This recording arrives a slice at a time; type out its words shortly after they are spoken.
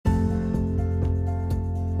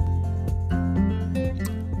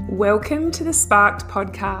Welcome to the Sparked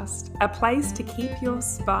Podcast, a place to keep your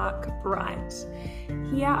spark bright.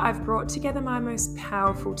 Here I've brought together my most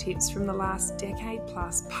powerful tips from the last decade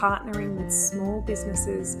plus, partnering with small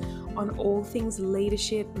businesses on all things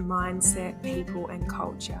leadership, mindset, people and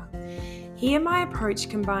culture. Here my approach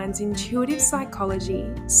combines intuitive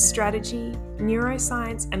psychology, strategy,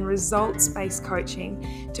 neuroscience and results-based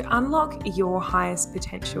coaching to unlock your highest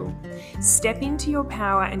potential. Step into your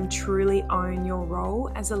power and truly own your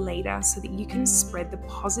role as a leader so that you can spread the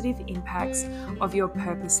positive impacts of your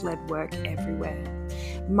purpose-led work everywhere.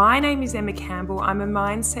 My name is Emma Campbell. I'm a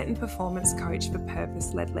mindset and performance coach for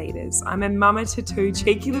purpose-led leaders. I'm a mama to two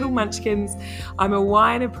cheeky little munchkins. I'm a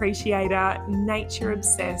wine appreciator,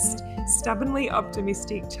 nature-obsessed, stubbornly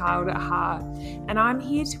optimistic child at heart. And I'm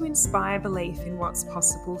here to inspire belief in what's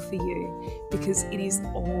possible for you because it is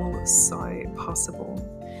all so possible.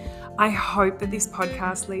 I hope that this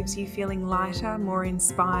podcast leaves you feeling lighter, more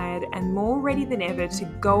inspired, and more ready than ever to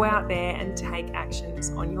go out there and take actions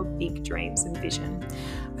on your big dreams and vision.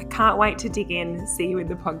 I can't wait to dig in. See you in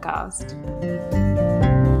the podcast.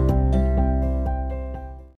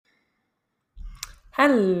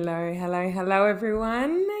 Hello,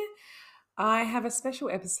 everyone. I have a special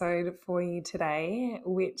episode for you today,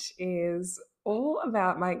 which is all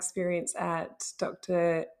about my experience at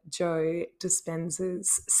Dr. Joe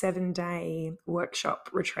Dispenza's 7-day workshop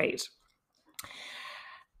retreat.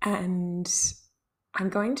 And I'm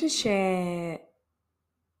going to share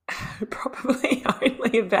probably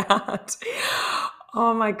only about,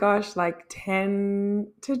 like 10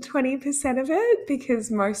 to 20% of it, because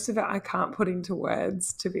most of it I can't put into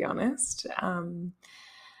words, to be honest.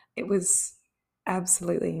 It was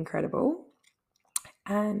absolutely incredible.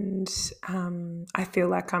 And I feel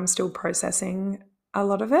like I'm still processing a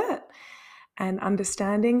lot of it and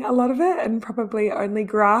understanding a lot of it, and probably only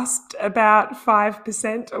grasped about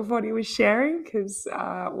 5% of what he was sharing because,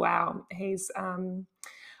 wow, he's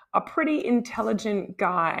a pretty intelligent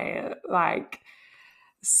guy, like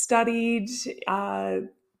studied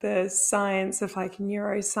the science of like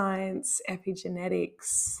neuroscience,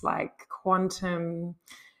 epigenetics, like quantum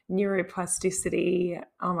neuroplasticity,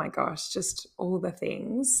 oh my gosh, just all the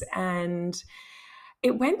things. And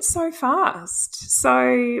it went so fast.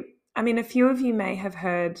 So, I mean, a few of you may have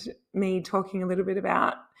heard me talking a little bit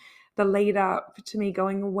about the lead up to me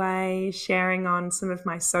going away, sharing on some of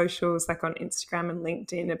my socials, like on Instagram and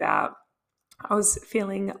LinkedIn, about I was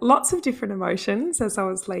feeling lots of different emotions as I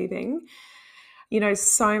was leaving. You know,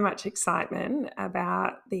 so much excitement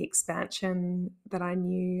about the expansion that I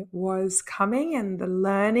knew was coming, and the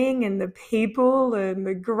learning and the people and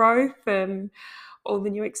the growth and all the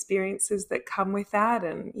new experiences that come with that.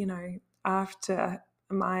 And, you know, after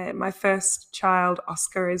my first child,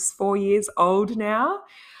 Oscar, is 4 years old now.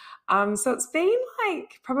 So it's been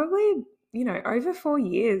like probably, you know, over 4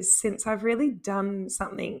 years since I've really done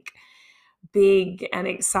something big and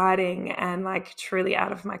exciting and like truly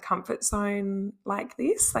out of my comfort zone like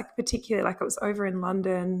this, like particularly like it was over in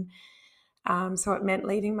London. So it meant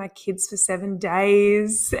leaving my kids for 7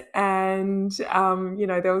 days, and, you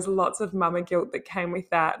know, there was lots of mama guilt that came with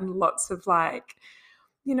that, and lots of like,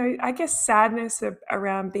 you know, I guess sadness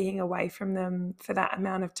around being away from them for that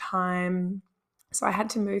amount of time. So I had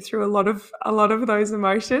to move through a lot of those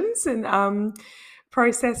emotions and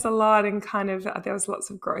process a lot, and kind of there was lots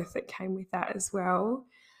of growth that came with that as well.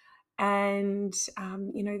 And,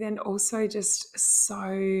 you know, then also just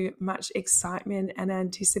so much excitement and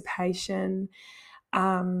anticipation,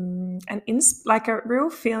 and like a real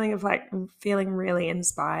feeling of like feeling really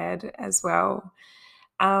inspired as well.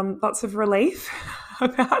 Lots of relief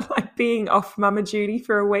about like being off mama duty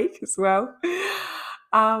for a week as well.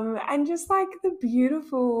 And just like the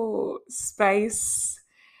beautiful space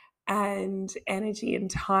and energy and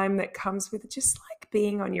time that comes with just like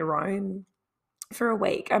being on your own for a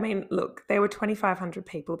week. I mean, look, there were 2,500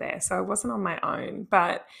 people there, so I wasn't on my own,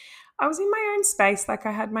 but I was in my own space. Like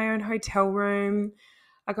I had my own hotel room.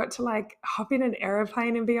 I got to like hop in an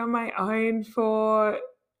airplane and be on my own for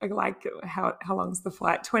like how long's the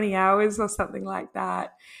flight? 20 hours or something like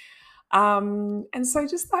that. And so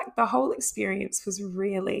just like the whole experience was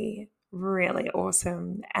really, really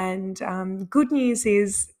awesome. And good news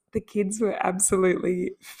is the kids were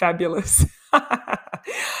absolutely fabulous.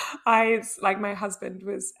 My husband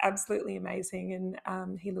was absolutely amazing,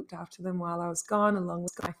 and he looked after them while I was gone, along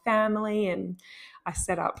with my family, and I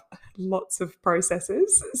set up lots of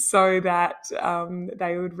processes so that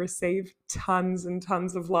they would receive tons and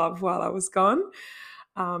tons of love while I was gone.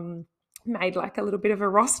 Made like a little bit of a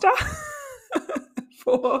roster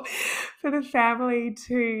for the family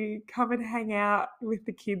to come and hang out with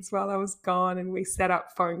the kids while I was gone, and we set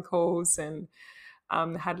up phone calls and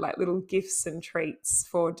had like little gifts and treats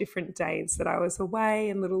for different days that I was away,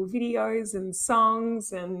 and little videos and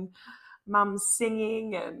songs and mum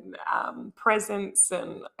singing and presents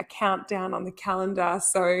and a countdown on the calendar.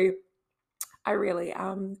 So I really,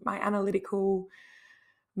 my analytical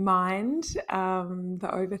mind, the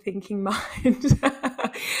overthinking mind,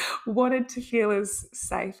 wanted to feel as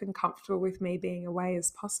safe and comfortable with me being away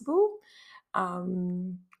as possible.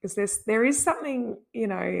 Because there is something,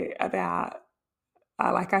 about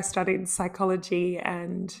like I studied psychology,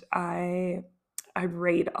 and I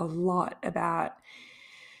read a lot about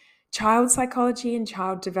child psychology and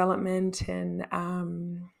child development, and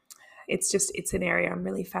it's an area I'm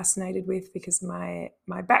really fascinated with because of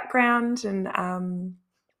my background, and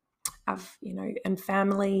I've and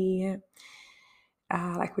family,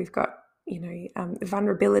 like we've got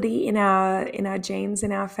vulnerability in our genes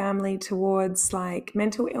in our family towards like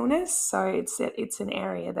mental illness. So it's an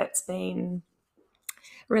area that's been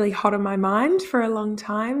really hot on my mind for a long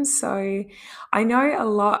time. So I know a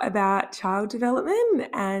lot about child development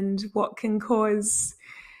and what can cause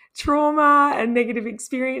trauma and negative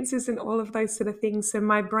experiences and all of those sort of things. So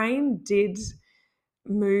my brain did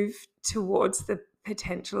move towards the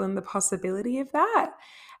potential and the possibility of that.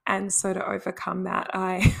 And so to overcome that,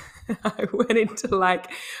 I went into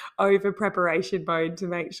like over preparation mode to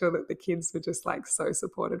make sure that the kids were just like so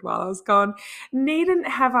supported while I was gone. Needn't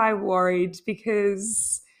have I worried,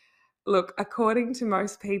 because look, according to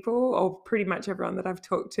most people, or pretty much everyone that I've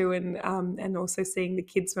talked to, and also seeing the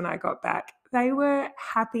kids when I got back, they were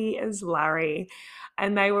happy as Larry,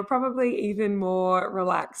 and they were probably even more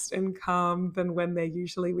relaxed and calm than when they're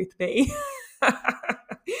usually with me.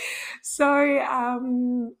 So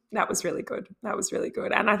that was really good. That was really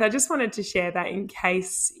good. And I just wanted to share that in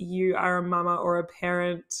case you are a mama or a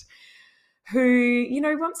parent who,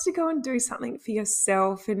 wants to go and do something for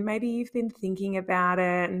yourself, and maybe you've been thinking about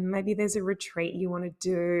it, and maybe there's a retreat you want to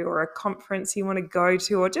do, or a conference you want to go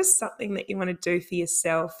to, or just something that you want to do for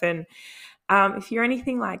yourself. And if you're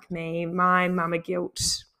anything like me, my mama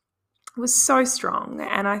guilt was so strong,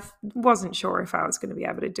 and I wasn't sure if I was going to be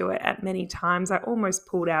able to do it at many times. I almost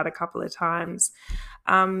pulled out a couple of times,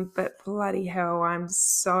 but bloody hell, I'm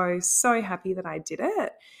so, so happy that I did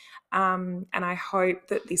it. And I hope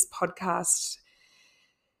that this podcast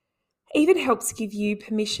even helps give you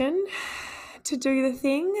permission to do the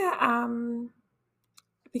thing,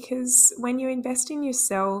 because when you invest in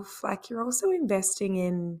yourself, like, you're also investing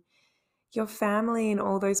in your family and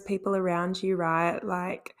all those people around you, right?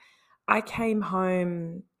 Like, I came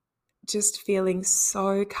home just feeling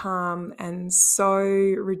so calm and so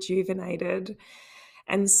rejuvenated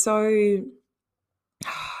and so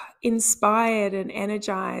inspired and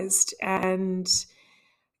energized, and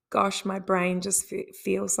gosh, my brain just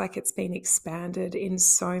feels like it's been expanded in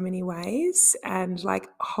so many ways, and like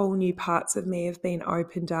whole new parts of me have been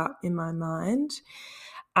opened up in my mind,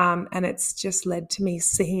 and it's just led to me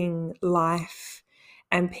seeing life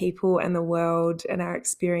and people and the world and our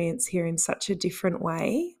experience here in such a different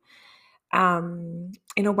way, in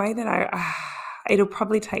a way that it'll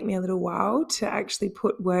probably take me a little while to actually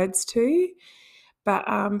put words to, but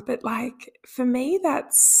like, for me,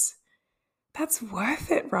 that's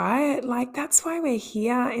worth it, right? Like, that's why we're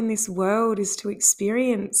here in this world, is to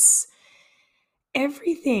experience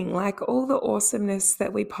everything, like all the awesomeness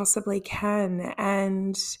that we possibly can,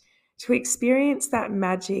 and to experience that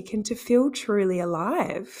magic and to feel truly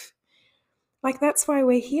alive. Like, that's why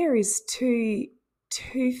we're here, is to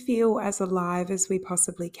feel as alive as we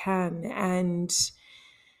possibly can. And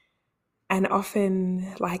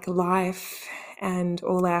often, like, life and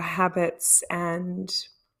all our habits and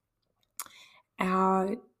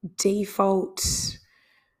our default,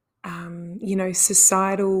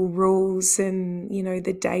 societal rules and,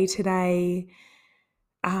 the day-to-day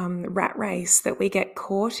rat race that we get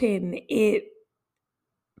caught in, it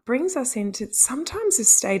brings us into sometimes a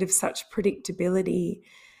state of such predictability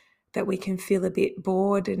that we can feel a bit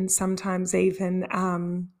bored, and sometimes even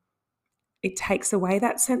it takes away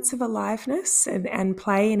that sense of aliveness and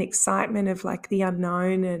play and excitement of like the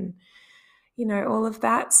unknown and, all of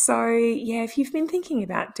that. So yeah, if you've been thinking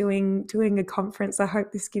about doing a conference, I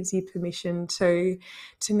hope this gives you permission to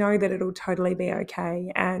know that it'll totally be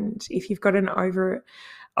okay. And if you've got an over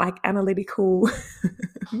like analytical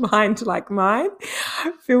mind like mine,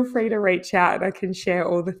 feel free to reach out, and I can share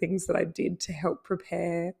all the things that I did to help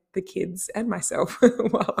prepare the kids and myself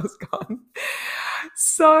while I was gone.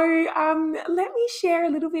 So let me share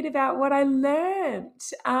a little bit about what I learned.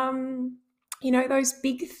 Those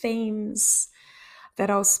big themes that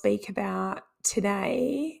I'll speak about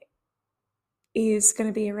today is going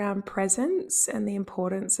to be around presence and the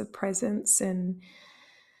importance of presence and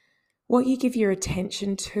what you give your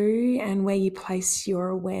attention to and where you place your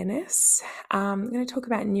awareness. I'm going to talk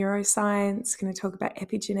about neuroscience, going to talk about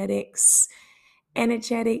epigenetics,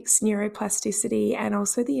 energetics, neuroplasticity, and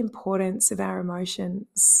also the importance of our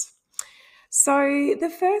emotions. So the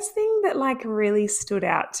first thing that really stood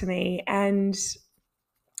out to me, and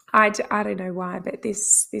I don't know why, but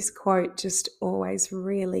this quote just always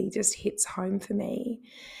really just hits home for me,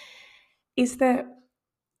 is that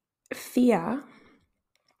fear,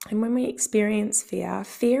 and when we experience fear,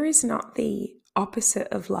 fear is not the opposite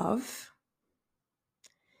of love.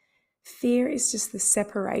 Fear is just the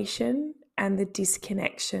separation and the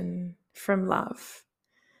disconnection from love.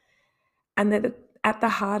 And that at the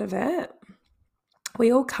heart of it,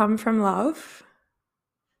 we all come from love.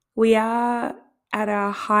 We are at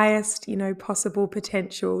our highest, possible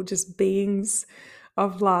potential, just beings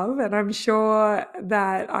of love. And I'm sure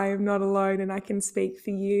that I am not alone, and I can speak for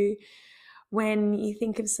you when you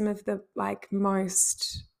think of some of the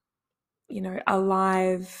most,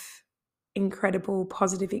 alive, incredible,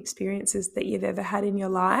 positive experiences that you've ever had in your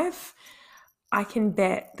life. I can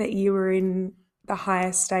bet that you were in the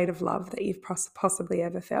highest state of love that you've possibly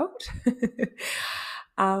ever felt.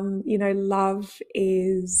 Love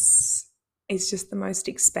is just the most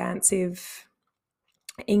expansive,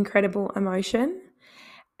 incredible emotion.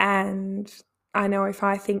 And I know if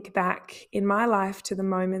I think back in my life to the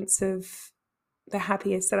moments of the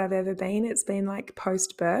happiest that I've ever been, it's been like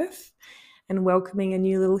post-birth and welcoming a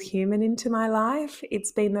new little human into my life.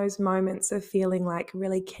 It's been those moments of feeling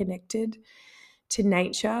really connected to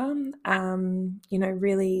nature,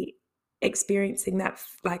 really experiencing that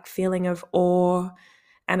feeling of awe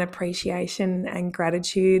and appreciation and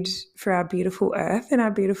gratitude for our beautiful earth and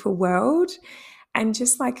our beautiful world, and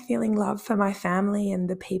just feeling love for my family and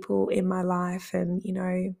the people in my life, and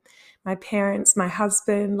my parents, my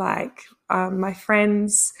husband, my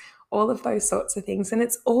friends, all of those sorts of things. And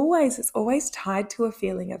it's always tied to a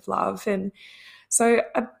feeling of love. And so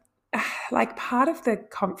part of the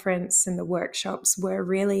conference and the workshops were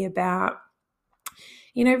really about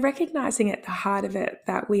recognizing at the heart of it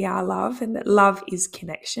that we are love, and that love is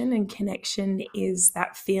connection, and connection is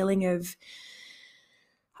that feeling of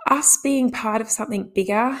us being part of something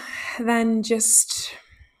bigger than just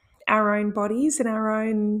our own bodies and our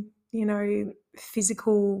own,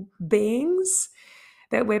 physical beings,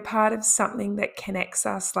 that we're part of something that connects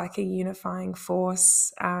us like a unifying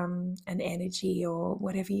force, an energy, or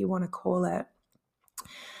whatever you want to call it.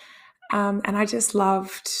 And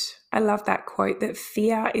I love that quote, that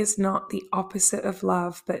fear is not the opposite of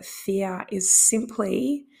love, but fear is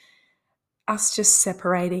simply us just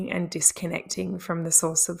separating and disconnecting from the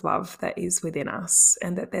source of love that is within us,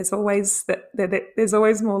 and that there's always there's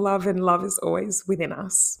always more love, and love is always within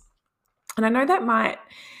us. And I know that might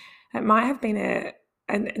have been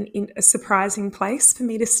a surprising place for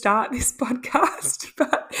me to start this podcast,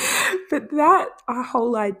 but that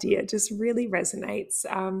whole idea just really resonates.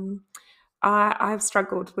 I've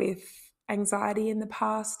struggled with anxiety in the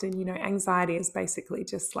past, and anxiety is basically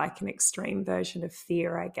just like an extreme version of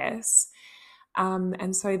fear, I guess.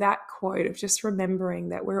 And so that quote of just remembering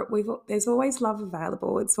that there's always love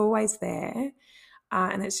available, it's always there,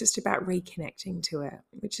 and it's just about reconnecting to it,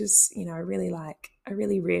 which is a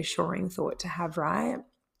really reassuring thought to have, right?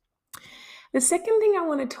 The second thing I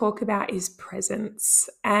want to talk about is presence.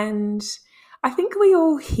 And I think we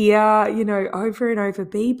all hear, over and over,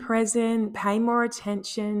 be present, pay more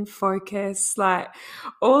attention, focus,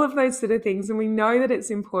 all of those sort of things. And we know that it's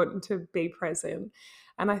important to be present.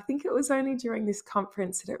 And I think it was only during this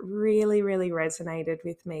conference that it really, really resonated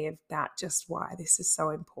with me about just why this is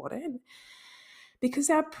so important.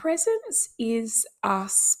 Because our presence is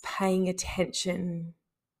us paying attention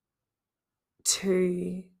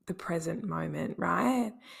to the present moment,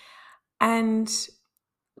 right? And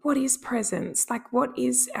what is presence? What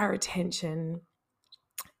is our attention?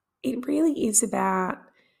 It really is about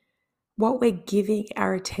what we're giving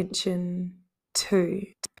our attention to.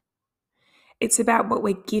 It's about what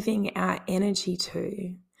we're giving our energy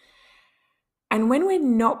to. And when we're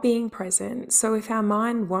not being present, so if our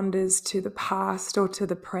mind wanders to the past or to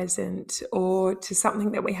the present or to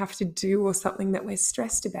something that we have to do or something that we're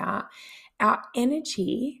stressed about, our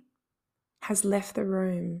energy has left the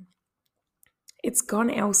room. It's gone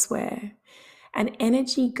elsewhere. And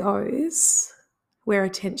energy goes where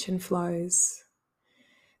attention flows.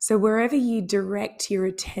 So wherever you direct your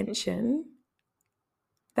attention,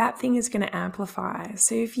 that thing is going to amplify.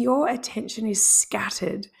 So if your attention is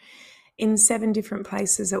scattered in 7 different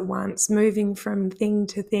places at once, moving from thing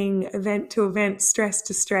to thing, event to event, stress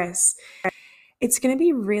to stress, it's going to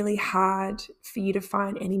be really hard for you to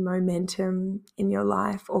find any momentum in your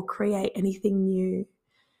life or create anything new,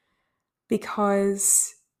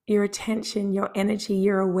 because your attention, your energy,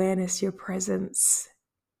 your awareness, your presence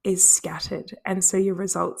is scattered. And so your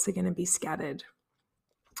results are going to be scattered.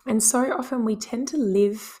 And so often we tend to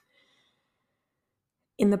live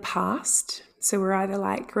in the past. So we're either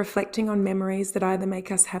like reflecting on memories that either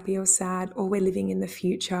make us happy or sad, or we're living in the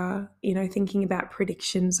future, thinking about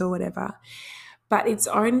predictions or whatever. But it's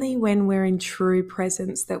only when we're in true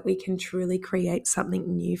presence that we can truly create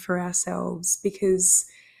something new for ourselves, because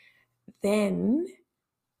then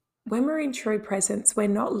when we're in true presence, we're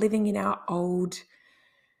not living in our old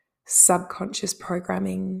subconscious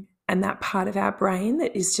programming and that part of our brain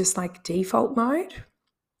that is just like default mode.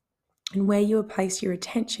 And where you place your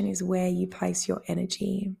attention is where you place your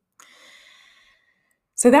energy.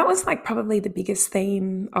 So that was like probably the biggest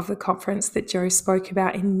theme of the conference that Jo spoke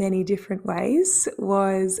about in many different ways,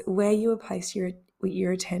 was where you place your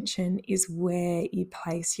attention is where you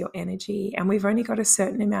place your energy. And we've only got a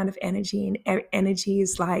certain amount of energy, and energy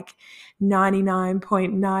is like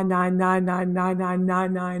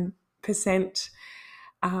 99.99999999%.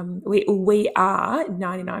 We are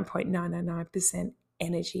 99.999%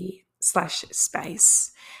 energy /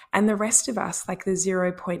 space. And the rest of us, like the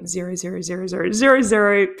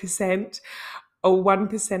 0.0000000% or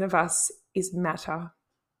 1% of us, is matter.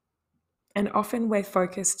 And often we're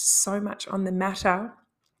focused so much on the matter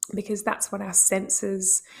because that's what our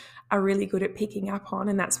senses are really good at picking up on,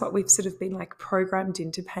 and that's what we've sort of been like programmed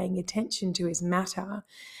into paying attention to, is matter.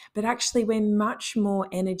 But actually we're much more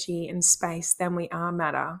energy and space than we are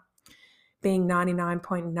matter, being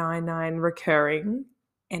 99.99 recurring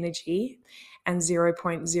energy and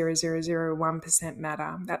 0.0001%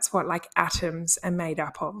 matter. That's what like atoms are made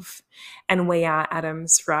up of, and we are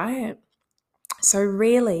atoms, right? So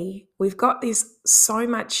really, we've got this so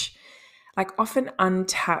much like often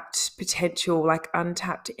untapped potential, like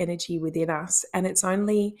untapped energy within us. And it's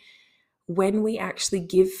only when we actually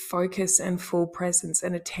give focus and full presence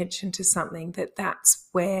and attention to something that's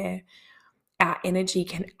where our energy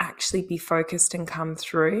can actually be focused and come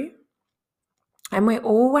through. And we're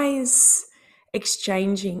always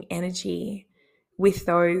exchanging energy with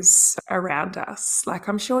those around us. Like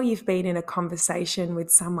I'm sure you've been in a conversation with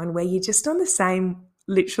someone where you're just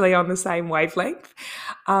literally on the same wavelength,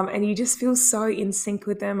 and you just feel so in sync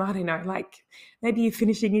with them. I don't know, like maybe you're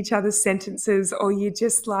finishing each other's sentences, or you're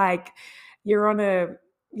just like, you're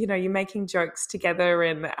making jokes together,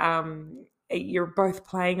 and you're both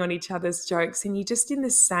playing on each other's jokes, and you're just in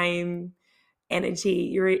the same energy.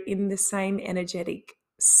 You're in the same energetic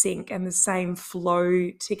sync and the same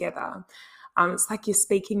flow together. It's like you're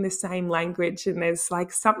speaking the same language, and there's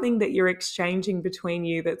like something that you're exchanging between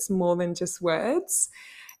you that's more than just words.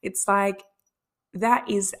 It's like that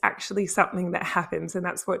is actually something that happens, and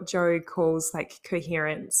that's what Jo calls like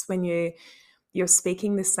coherence, when you're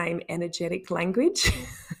speaking the same energetic language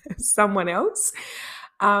as someone else.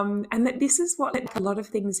 And that this is what a lot of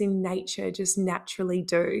things in nature just naturally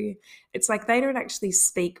do. It's like they don't actually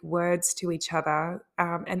speak words to each other,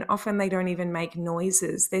 and often they don't even make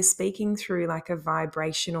noises. They're speaking through like a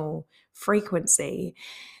vibrational frequency,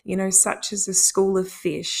 such as a school of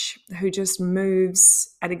fish who just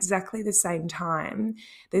moves at exactly the same time.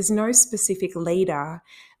 There's no specific leader.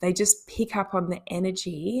 They just pick up on the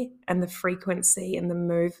energy and the frequency and the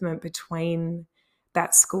movement between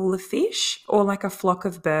that school of fish, or like a flock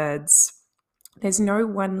of birds. There's no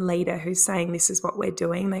one leader who's saying this is what we're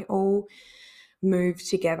doing. They all move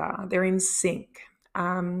together. They're in sync.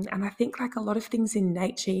 And I think like a lot of things in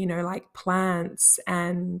nature, like plants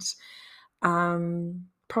and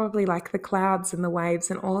probably like the clouds and the waves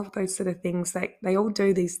and all of those sort of things, they all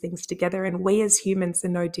do these things together, and we as humans are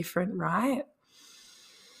no different, right?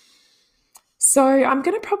 So I'm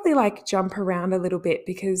going to probably like jump around a little bit,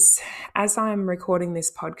 because as I'm recording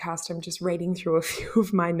this podcast, I'm just reading through a few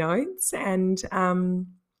of my notes. And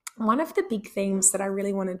one of the big themes that I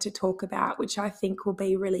really wanted to talk about, which I think will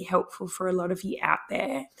be really helpful for a lot of you out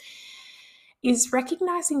there, is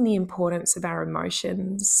recognizing the importance of our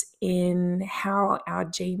emotions in how our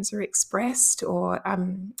genes are expressed, or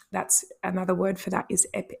that's another word for that is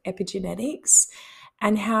epigenetics.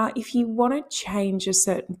 And how if you want to change a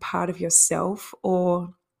certain part of yourself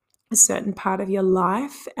or a certain part of your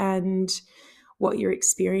life and what you're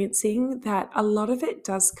experiencing, that a lot of it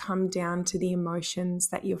does come down to the emotions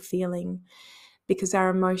that you're feeling, because our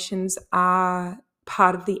emotions are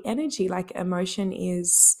part of the energy. Like emotion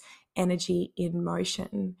is energy in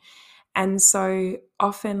motion. And so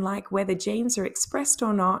often, like whether genes are expressed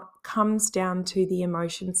or not comes down to the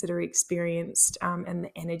emotions that are experienced and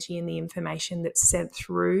the energy and the information that's sent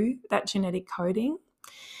through that genetic coding.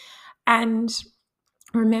 And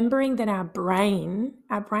remembering that our brain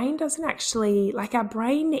doesn't actually, like, our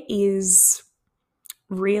brain is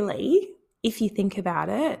really, if you think about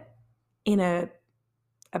it, in a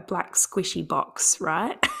black squishy box,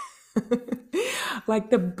 right?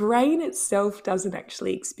 Like the brain itself doesn't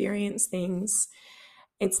actually experience things.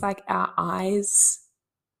 It's like our eyes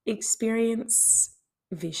experience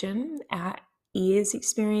vision, our ears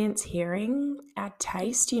experience hearing, our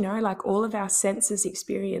taste, like all of our senses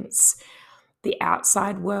experience the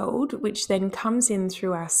outside world, which then comes in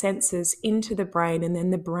through our senses into the brain, and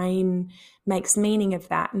then the brain makes meaning of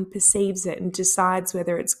that and perceives it and decides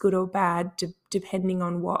whether it's good or bad, depending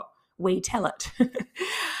on what we tell it.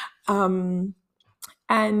 And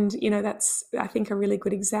that's, I think, a really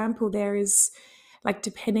good example there is, like,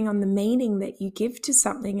 depending on the meaning that you give to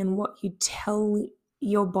something and what you tell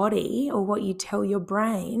your body or what you tell your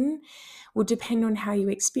brain will depend on how you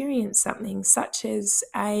experience something, such as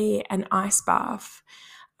an ice bath.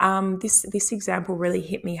 This example really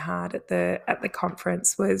hit me hard at the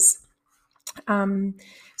conference. Was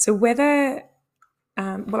so whether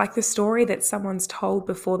like the story that someone's told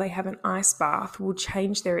before they have an ice bath will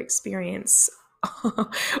change their experience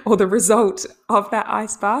or the result of that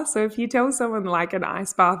ice bath. So if you tell someone like an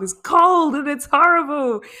ice bath is cold and it's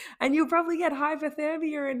horrible and you'll probably get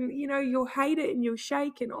hypothermia and you'll hate it and you'll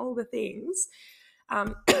shake and all the things,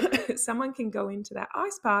 someone can go into that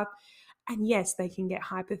ice bath and yes, they can get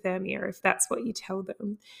hypothermia if that's what you tell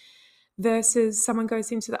them. Versus someone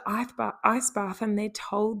goes into the ice bath and they're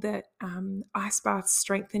told that ice baths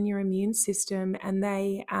strengthen your immune system and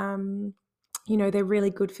they, they're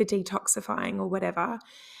really good for detoxifying or whatever.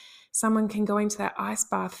 Someone can go into that ice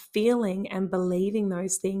bath feeling and believing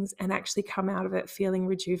those things and actually come out of it feeling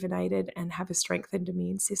rejuvenated and have a strengthened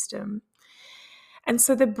immune system. And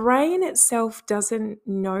so the brain itself doesn't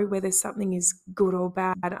know whether something is good or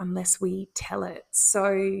bad unless we tell it.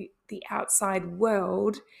 So the outside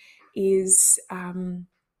world is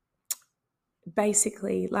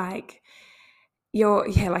basically like your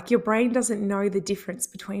brain doesn't know the difference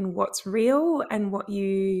between what's real and what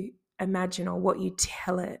you imagine or what you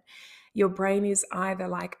tell it. Your brain is either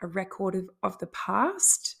like a record of the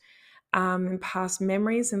past and past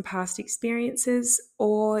memories and past experiences,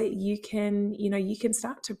 or you can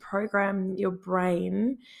start to program your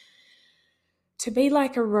brain to be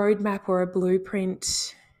like a roadmap or a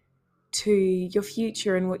blueprint to your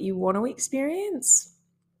future and what you want to experience.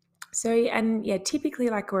 So, and yeah, typically,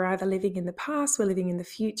 like, we're either living in the past, we're living in the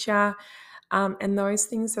future, and those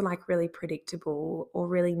things are like really predictable or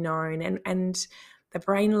really known. And the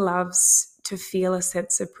brain loves to feel a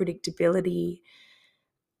sense of predictability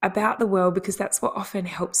about the world because that's what often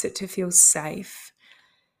helps it to feel safe.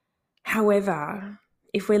 However,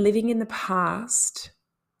 if we're living in the past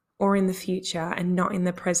or in the future and not in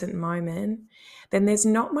the present moment, then there's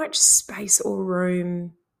not much space or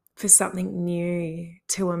room for something new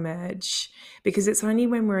to emerge, because it's only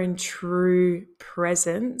when we're in true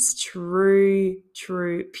presence, true,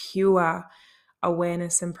 pure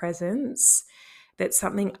awareness and presence, that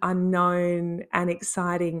something unknown and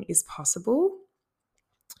exciting is possible.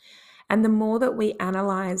 And the more that we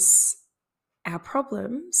analyze our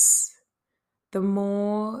problems, the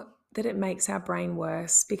more that it makes our brain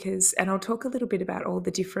worse, because, and I'll talk a little bit about all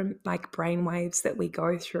the different like brain waves that we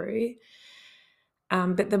go through.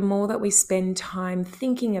 But the more that we spend time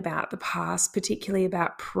thinking about the past, particularly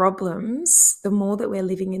about problems, the more that we're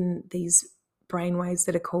living in these brain waves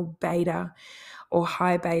that are called beta or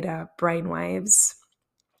high beta brain waves.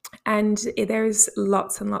 And there is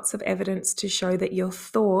lots and lots of evidence to show that your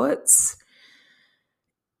thoughts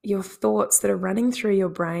that are running through your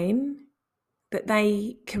brain, that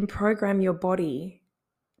they can program your body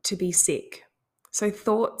to be sick. So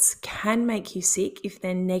thoughts can make you sick if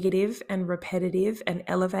they're negative and repetitive and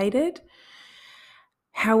elevated.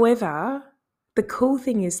 However, the cool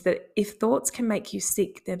thing is that if thoughts can make you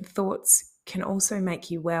sick, then thoughts can also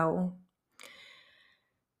make you well.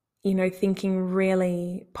 Thinking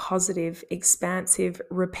really positive, expansive,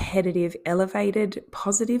 repetitive, elevated,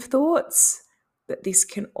 positive thoughts, that this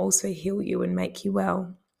can also heal you and make you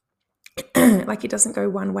well. Like, it doesn't go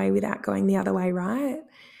one way without going the other way, right?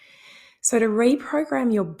 So to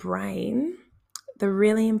reprogram your brain, the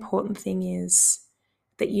really important thing is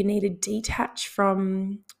that you need to detach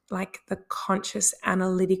from like the conscious,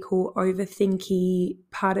 analytical, overthinky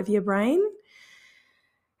part of your brain.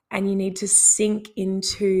 And you need to sink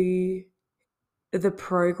into the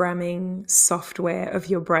programming software of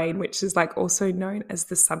your brain, which is like also known as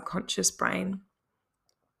the subconscious brain.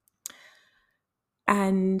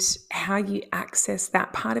 And how you access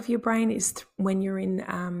that part of your brain is when you're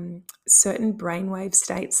in certain brainwave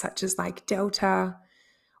states, such as like delta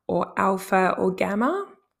or alpha or gamma.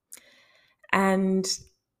 And,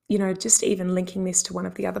 you know, just even linking this to one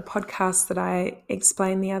of the other podcasts that I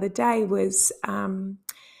explained the other day was,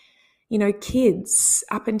 you know, kids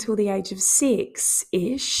up until the age of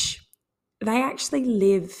 6-ish, they actually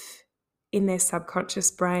live in their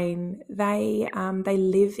subconscious brain. They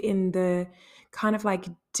live in the kind of like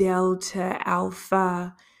delta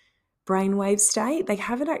alpha brainwave state. They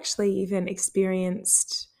haven't actually even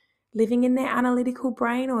experienced living in their analytical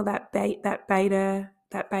brain or that beta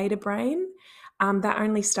brain. That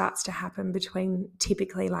only starts to happen between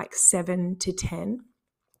typically like 7 to 10,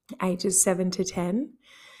 ages 7 to 10.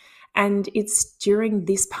 And it's during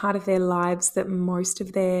this part of their lives that most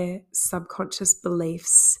of their subconscious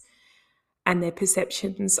beliefs and their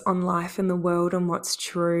perceptions on life and the world and what's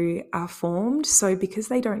true are formed. So because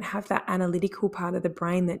they don't have that analytical part of the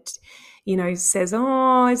brain that, you know, says,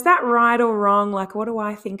 oh, is that right or wrong? Like, what do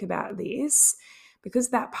I think about this? Because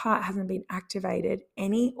that part hasn't been activated,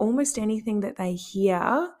 almost anything that they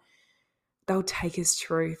hear, they'll take as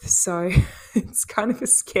truth. So it's kind of a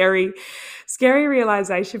scary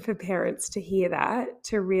realization for parents to hear that,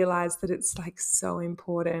 to realize that it's like so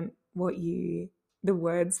important the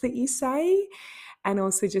words that you say, and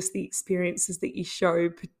also just the experiences that you show,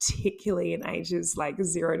 particularly in ages like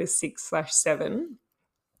 0 to 6/7.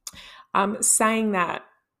 Saying that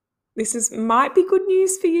might be good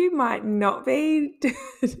news for you, might not be,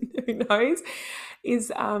 who knows,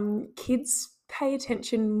 is kids pay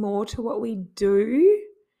attention more to what we do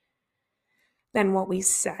than what we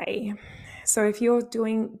say. So if you're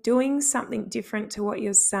doing something different to what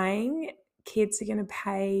you're saying, kids are going to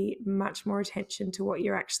pay much more attention to what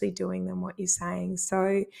you're actually doing than what you're saying.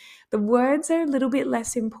 So the words are a little bit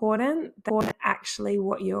less important than actually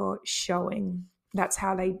what you're showing. That's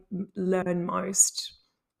how they learn most.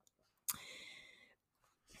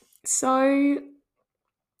 So,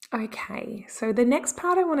 okay. So the next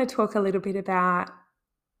part I want to talk a little bit about,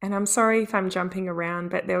 and I'm sorry if I'm jumping around,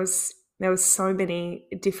 but there was so many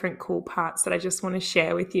different cool parts that I just want to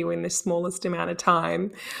share with you in the smallest amount of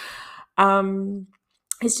time.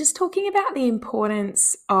 Is just talking about the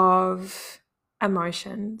importance of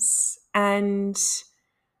emotions and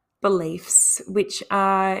beliefs, which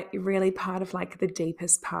are really part of like the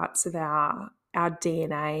deepest parts of our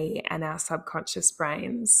DNA and our subconscious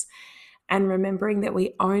brains. And remembering that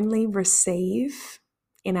we only receive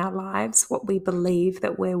in our lives what we believe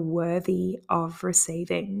that we're worthy of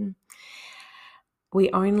receiving.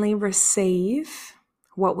 We only receive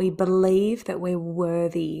what we believe that we're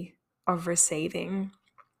worthy of receiving.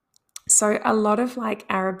 So a lot of like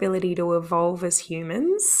our ability to evolve as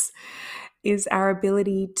humans is our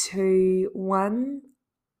ability to, one,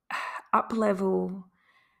 up-level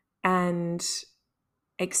and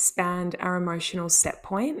expand our emotional set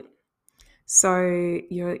point. So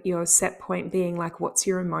your set point being like, what's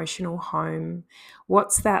your emotional home?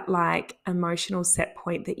 What's that like emotional set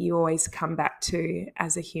point that you always come back to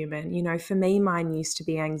as a human? You know, for me, mine used to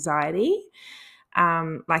be anxiety.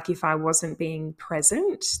 Like if I wasn't being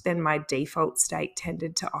present, then my default state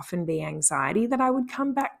tended to often be anxiety that I would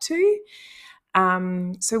come back to.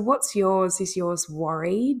 So what's yours? Is yours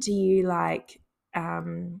worry? Do you like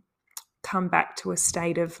come back to a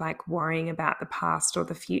state of like worrying about the past or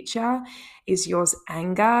the future? Is yours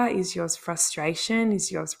anger? Is yours frustration?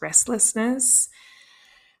 Is yours restlessness?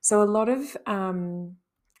 So a lot of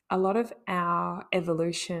our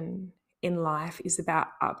evolution in life is about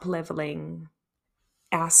up-leveling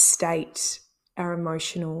our state, our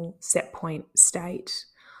emotional set point state.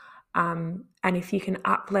 And if you can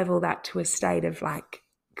up-level that to a state of like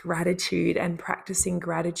gratitude and practicing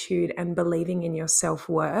gratitude and believing in your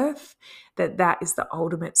self-worth, that is the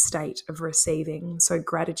ultimate state of receiving. So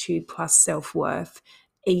gratitude plus self-worth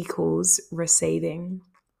equals receiving.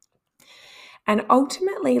 And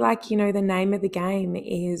ultimately, like, you know, the name of the game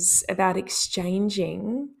is about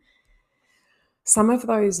exchanging some of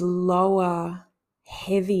those lower,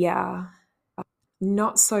 heavier,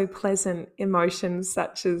 not so pleasant emotions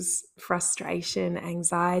such as frustration,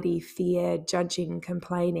 anxiety, fear, judging,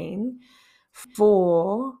 complaining,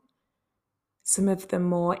 for some of the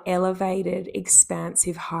more elevated,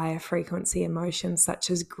 expansive, higher frequency emotions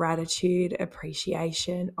such as gratitude,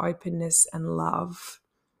 appreciation, openness, and love.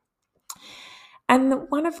 And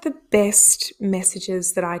one of the best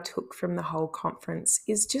messages that I took from the whole conference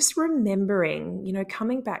is just remembering,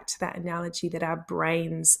 coming back to that analogy that our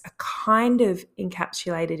brains are kind of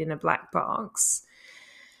encapsulated in a black box,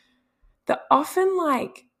 that often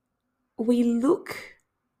we look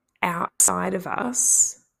outside of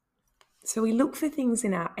us. So we look for things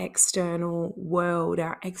in our external world,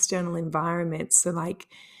 our external environment. So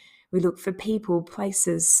we look for people,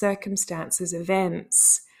 places, circumstances,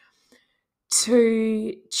 events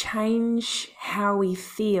to change how we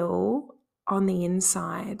feel on the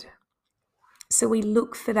inside. So we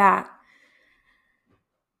look for that,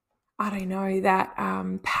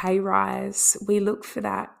 that pay rise. We look for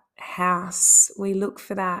that house. We look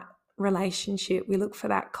for that relationship. We look for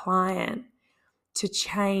that client to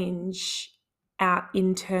change our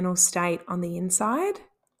internal state on the inside.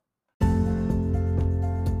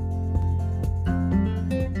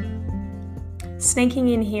 Sneaking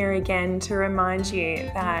in here again to remind you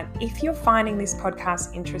that if you're finding this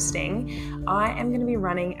podcast interesting, I am going to be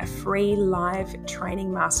running a free live training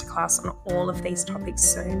masterclass on all of these topics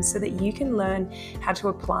soon so that you can learn how to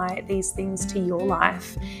apply these things to your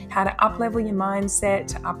life, how to up-level your mindset,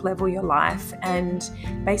 to up-level your life, and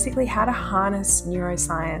basically how to harness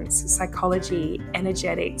neuroscience, psychology,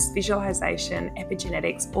 energetics, visualization,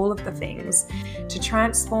 epigenetics, all of the things to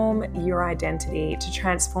transform your identity, to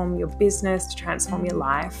transform your business, to transform your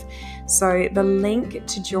life. So the link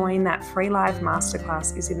to join that free live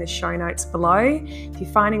masterclass is in the show notes below. If you're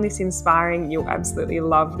finding this inspiring, you'll absolutely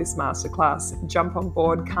love this masterclass. Jump on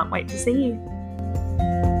board. Can't wait to see you.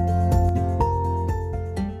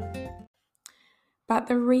 But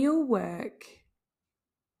the real work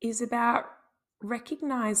is about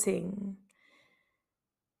recognizing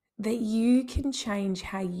that you can change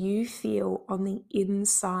how you feel on the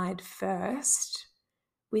inside first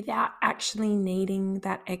without actually needing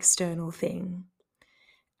that external thing.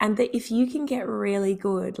 And that if you can get really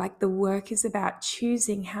good, the work is about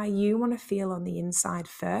choosing how you want to feel on the inside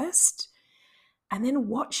first, and then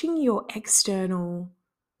watching your external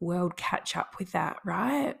world catch up with that,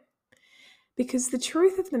 right? Because the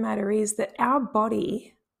truth of the matter is that our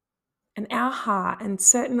body and our heart and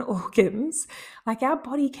certain organs, our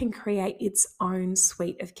body can create its own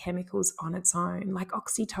suite of chemicals on its own, like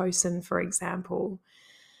oxytocin, for example.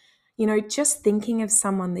 Just thinking of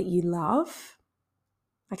someone that you love,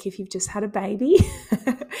 if you've just had a baby, or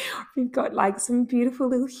if you've got some beautiful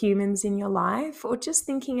little humans in your life, or just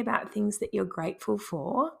thinking about things that you're grateful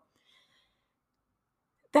for,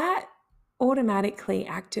 that automatically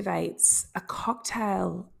activates a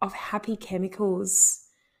cocktail of happy chemicals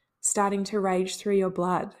starting to rage through your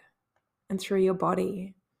blood and through your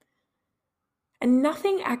body. And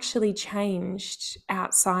nothing actually changed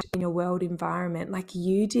outside in your world environment.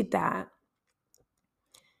 You did that.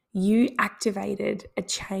 You activated a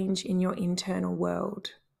change in your internal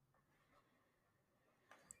world.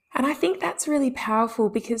 And I think that's really powerful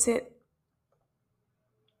because it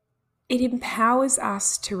empowers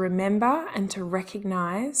us to remember and to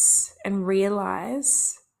recognize and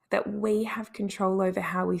realize that we have control over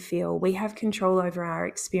how we feel. We have control over our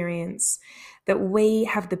experience, that we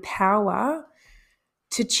have the power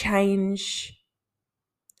to change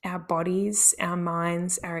our bodies, our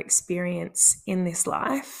minds, our experience in this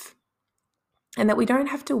life, and that we don't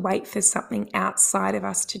have to wait for something outside of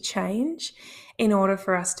us to change in order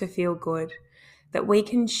for us to feel good, that we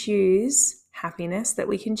can choose happiness, that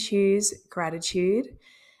we can choose gratitude,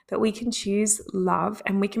 that we can choose love,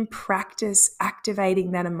 and we can practice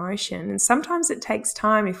activating that emotion. And sometimes it takes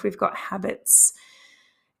time if we've got habits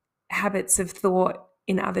of thought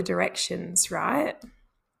in other directions, right?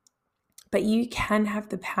 But you can have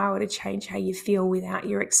the power to change how you feel without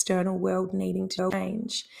your external world needing to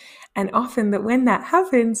change. And often that when that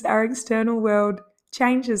happens, our external world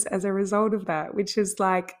changes as a result of that, which is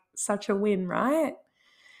such a win, right?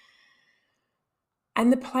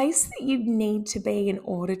 And the place that you need to be in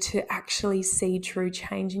order to actually see true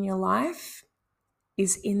change in your life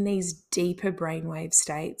is in these deeper brainwave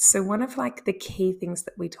states. So one of the key things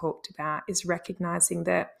that we talked about is recognizing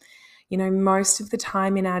that most of the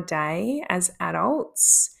time in our day as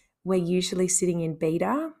adults, we're usually sitting in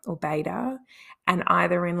beta or beta and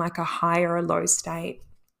either in a high or a low state.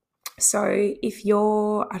 So if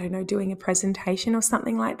you're, doing a presentation or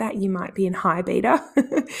something like that, you might be in high beta.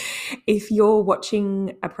 If you're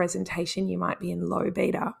watching a presentation, you might be in low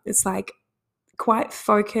beta. It's quite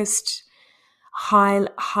focused,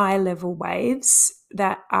 high level waves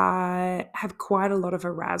that have quite a lot of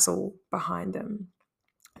arousal behind them.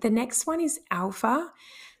 The next one is alpha.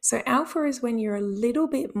 So alpha is when you're a little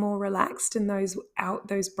bit more relaxed and those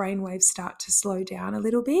brainwaves start to slow down a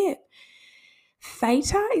little bit.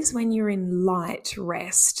 Theta is when you're in light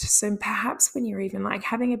rest. So perhaps when you're even like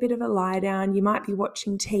having a bit of a lie down, you might be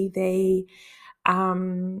watching TV,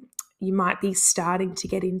 you might be starting to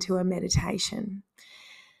get into a meditation.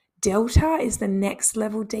 Delta is the next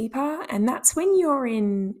level deeper, and that's when you're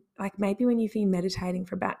in, like maybe when you've been meditating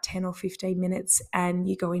for about 10 or 15 minutes and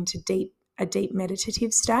you go into a deep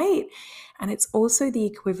meditative state, and it's also the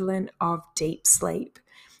equivalent of deep sleep.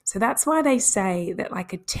 So that's why they say that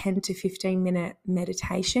like a 10 to 15 minute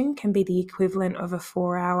meditation can be the equivalent of a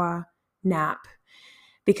 4-hour nap,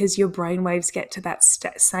 because your brainwaves get to that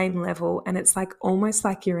same level, and it's like almost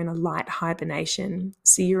like you're in a light hibernation.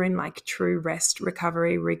 So you're in like true rest,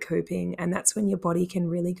 recovery, recouping, and that's when your body can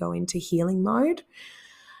really go into healing mode.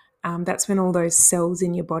 That's when all those cells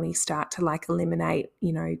in your body start to like eliminate,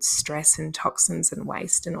 stress and toxins and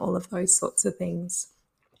waste and all of those sorts of things.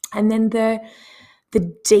 And then the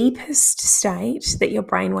deepest state that your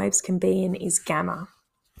brainwaves can be in is gamma,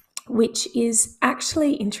 which is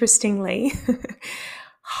actually, interestingly,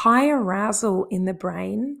 high arousal in the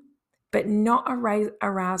brain, but not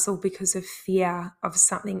arousal because of fear of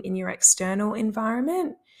something in your external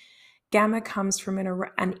environment. Gamma comes from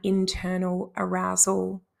an internal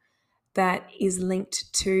arousal that is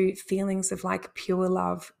linked to feelings of like pure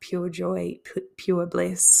love, pure joy, pure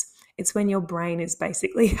bliss. It's when your brain is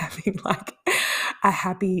basically having like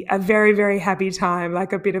a very, very happy time,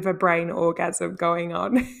 like a bit of a brain orgasm going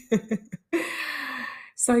on.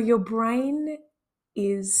 So your brain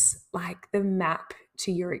is like the map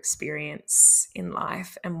to your experience in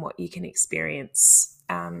life and what you can experience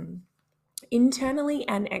internally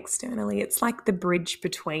and externally. It's like the bridge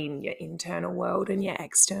between your internal world and your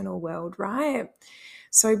external world, right?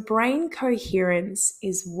 So brain coherence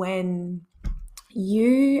is when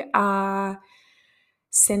you are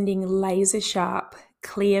sending laser sharp,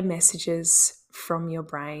 clear messages from your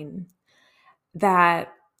brain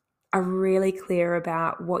that are really clear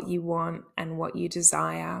about what you want and what you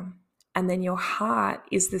desire. And then your heart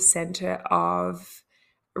is the center of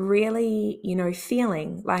really,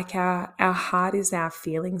 feeling. Like our heart is our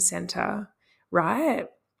feeling center, right?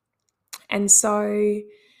 And so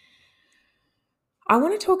I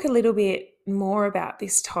want to talk a little bit more about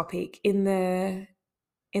this topic in the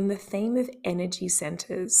theme of energy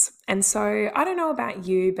centers. And so I don't know about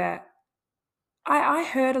you, but I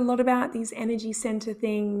heard a lot about these energy center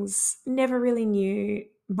things, never really knew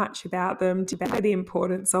much about them, didn't know the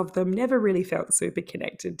importance of them, never really felt super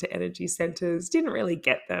connected to energy centers, didn't really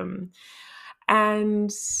get them. And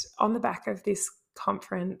on the back of this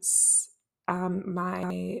conference,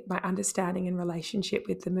 my understanding and relationship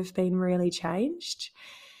with them have been really changed.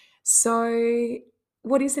 So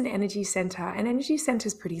what is an energy center? An energy center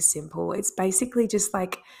is pretty simple. It's basically just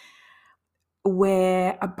like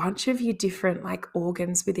where a bunch of your different like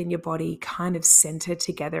organs within your body kind of center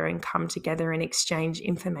together and come together and exchange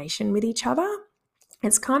information with each other.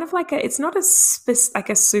 It's kind of like it's not a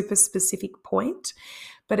super specific point,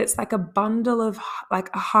 but it's like a bundle of like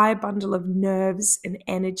a high bundle of nerves and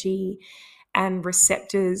energy and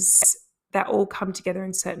receptors that all come together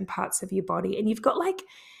in certain parts of your body. And you've got like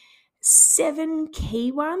 7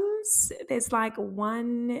 key ones. There's like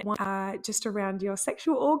one just around your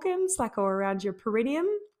sexual organs, like, or around your perineum.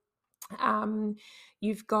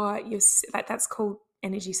 You've got that's called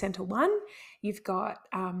energy center 1. You've got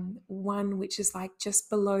one which is like just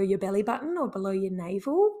below your belly button or below your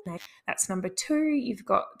navel. That's number 2. You've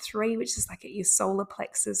got 3, which is like at your solar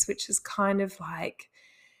plexus, which is kind of like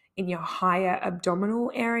in your higher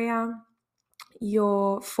abdominal area.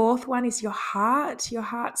 Your 4th one is your heart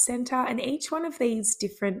center. And each one of these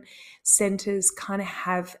different centers kind of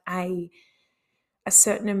have a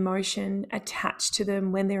certain emotion attached to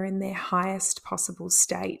them when they're in their highest possible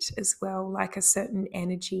state as well, like a certain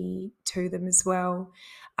energy to them as well,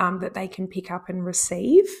 that they can pick up and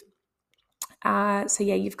receive. So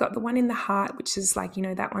yeah, you've got the one in the heart, which is like,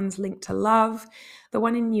 that one's linked to love. The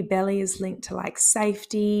one in your belly is linked to like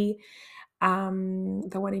safety.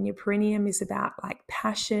 The one in your perineum is about like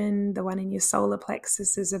passion. The one in your solar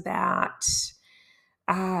plexus is about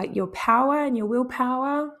your power and your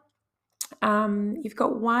willpower. You've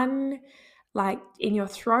got one like in your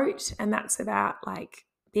throat, and that's about like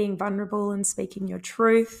being vulnerable and speaking your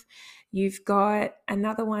truth. You've got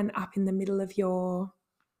another one up in the middle of your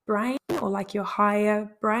brain, or like your higher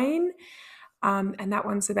brain, and that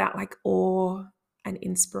one's about like awe and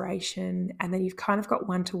inspiration. And then you've kind of got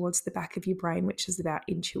one towards the back of your brain, which is about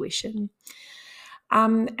intuition.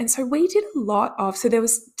 And so we did a lot of, so there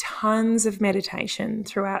was tons of meditation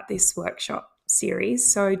throughout this workshop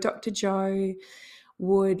series. So Dr. Joe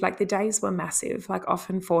would, like, the days were massive, like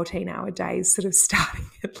often 14-hour days, sort of starting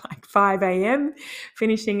at like 5 a.m,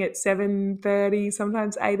 finishing at 7:30,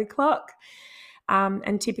 sometimes 8 o'clock.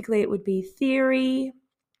 And typically it would be theory,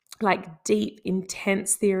 like deep,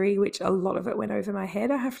 intense theory, which a lot of it went over my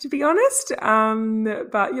head, I have to be honest.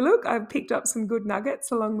 But you look, I've picked up some good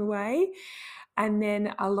nuggets along the way. And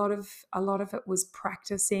then a lot of it was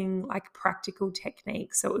practicing like practical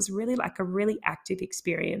techniques. So it was really like a really active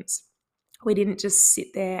experience. We didn't just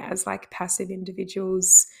sit there as like passive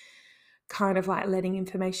individuals, kind of like letting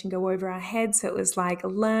information go over our heads. So it was like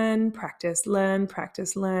learn, practice, learn,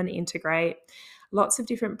 integrate. Lots of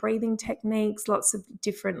different breathing techniques, lots of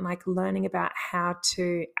different like learning about how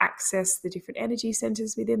to access the different energy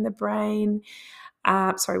centers within the brain,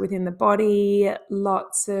 within the body,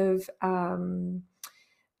 lots of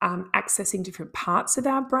accessing different parts of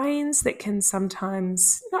our brains that can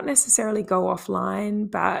sometimes not necessarily go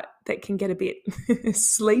offline, but that can get a bit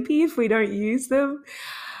sleepy if we don't use them.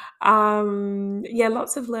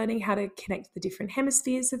 Lots of learning how to connect the different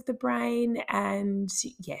hemispheres of the brain, and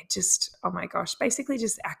just, oh my gosh, basically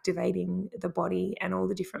just activating the body and all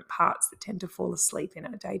the different parts that tend to fall asleep in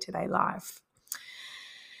our day-to-day life.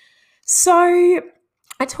 So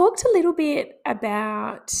I talked a little bit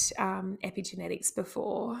about epigenetics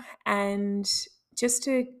before, and just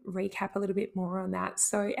to recap a little bit more on that.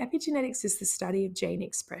 So epigenetics is the study of gene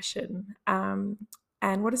expression. And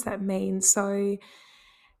what does that mean? So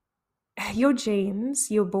your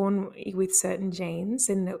genes, you're born with certain genes,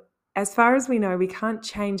 and as far as we know, we can't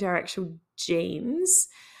change our actual genes,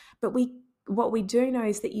 but what we do know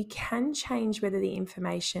is that you can change whether the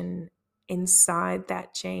information inside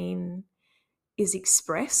that gene is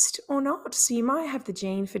expressed or not. So you might have the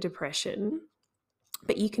gene for depression,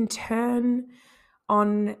 but you can turn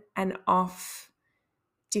on and off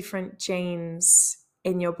different genes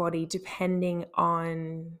in your body depending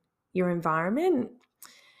on your environment.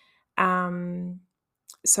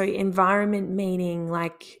 So environment meaning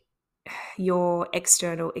like your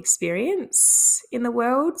external experience in the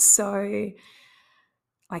world. So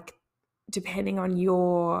like depending on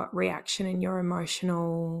your reaction and your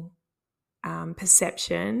emotional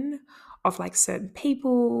perception of like certain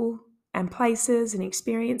people and places and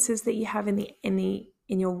experiences that you have in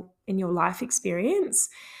your life experience,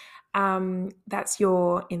 that's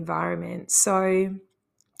your environment. So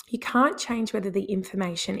you can't change whether the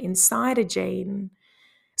information inside a gene,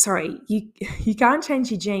 you can't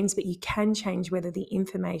change your genes, but you can change whether the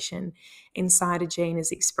information inside a gene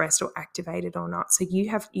is expressed or activated or not. So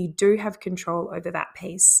you do have control over that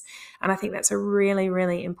piece. And I think that's a really,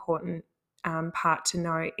 really important part to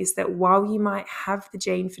know, is that while you might have the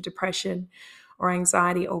gene for depression or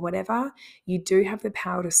anxiety or whatever, you do have the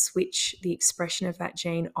power to switch the expression of that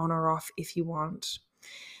gene on or off if you want.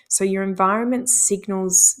 So your environment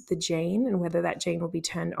signals the gene and whether that gene will be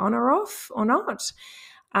turned on or off or not.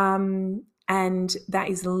 And that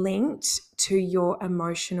is linked to your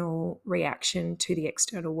emotional reaction to the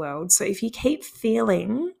external world. So if you keep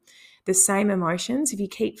feeling the same emotions, if you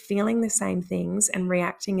keep feeling the same things and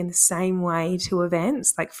reacting in the same way to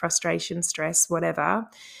events like frustration, stress, whatever,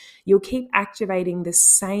 you'll keep activating the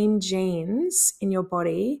same genes in your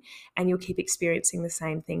body and you'll keep experiencing the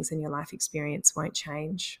same things, and your life experience won't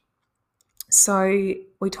change. So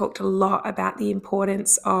we talked a lot about the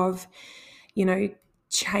importance of,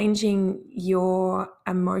 changing your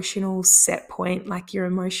emotional set point, like your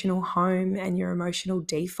emotional home and your emotional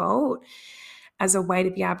default, as a way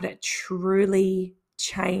to be able to truly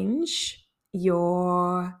change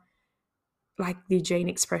your gene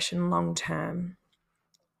expression long term.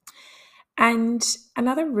 And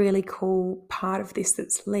another really cool part of this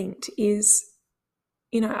that's linked is,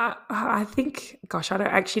 I think, gosh, I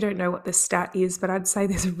don't know what the stat is, but I'd say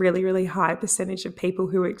there's a really, really high percentage of people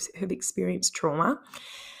who have experienced trauma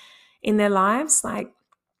in their lives.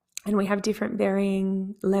 And we have different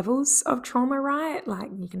varying levels of trauma, right? Like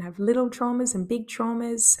you can have little traumas and big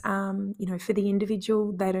traumas. For the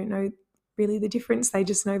individual, they don't know really the difference. They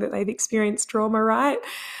just know that they've experienced trauma, right?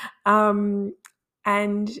 And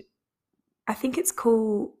I think it's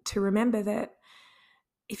cool to remember that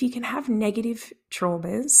if you can have negative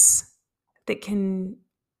traumas that can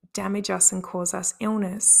damage us and cause us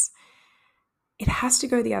illness, it has to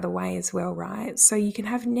go the other way as well, right? So you can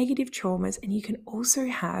have negative traumas and you can also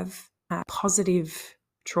have positive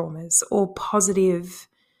traumas or positive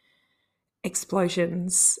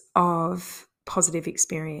explosions of positive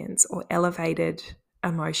experience or elevated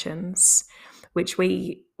emotions, which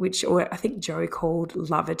I think Joe called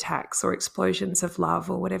love attacks or explosions of love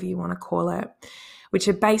or whatever you want to call it, which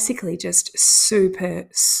are basically just super,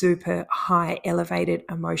 super high, elevated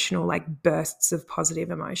emotional, like bursts of positive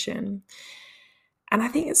emotion. And I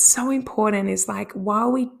think it's so important is like,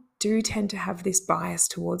 while we do tend to have this bias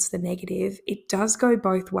towards the negative, it does go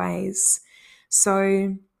both ways.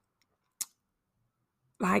 So,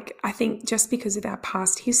 like, I think just because of our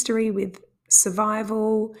past history with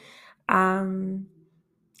survival, and,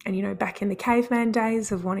 you know, back in the caveman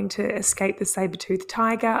days of wanting to escape the saber-toothed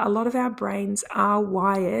tiger, a lot of our brains are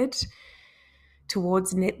wired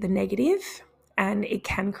towards the negative, and it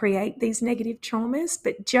can create these negative traumas.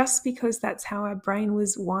 But just because that's how our brain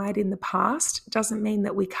was wired in the past doesn't mean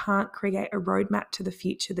that we can't create a roadmap to the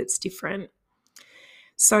future that's different.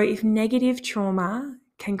 So if negative trauma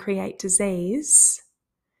can create disease,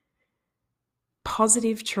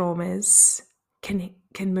 positive traumas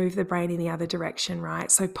can move the brain in the other direction,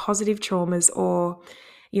 right? So positive traumas, or,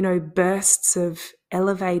 you know, bursts of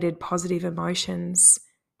elevated positive emotions,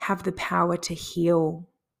 have the power to heal,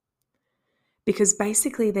 because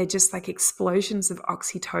basically they're just like explosions of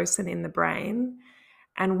oxytocin in the brain.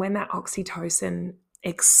 And when that oxytocin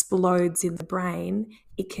explodes in the brain,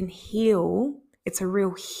 it can heal. It's a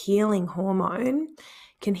real healing hormone,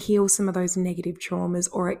 can heal some of those negative traumas,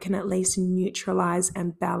 or it can at least neutralize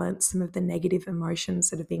and balance some of the negative emotions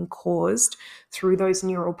that have been caused through those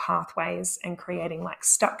neural pathways and creating like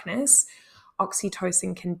stuckness.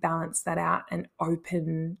 Oxytocin can balance that out and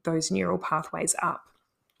open those neural pathways up.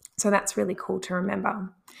 So that's really cool to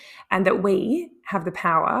remember, and that we have the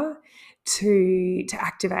power to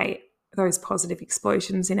activate those positive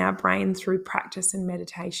explosions in our brain through practice and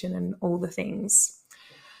meditation and all the things.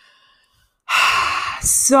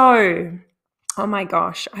 So, oh my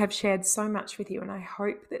gosh, I have shared so much with you, and I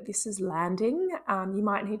hope that this is landing. You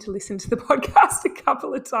might need to listen to the podcast a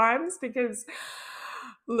couple of times, because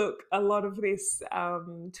look, a lot of this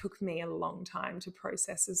took me a long time to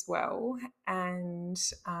process as well. And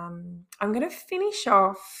I'm going to finish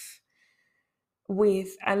off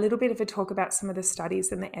with a little bit of a talk about some of the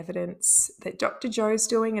studies and the evidence that Dr. Joe's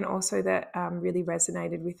doing, and also that really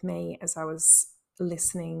resonated with me as I was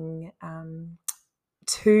listening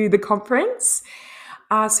to the conference.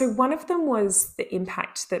 So one of them was the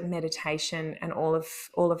impact that meditation and all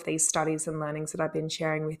of these studies and learnings that I've been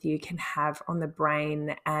sharing with you can have on the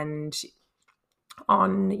brain and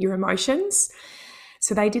on your emotions.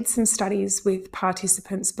 So they did some studies with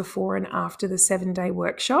participants before and after the 7-day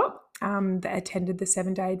workshop, that attended the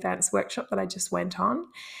 7-day advanced workshop that I just went on.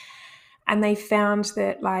 And they found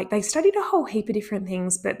that, like, they studied a whole heap of different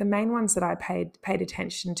things, but the main ones that I paid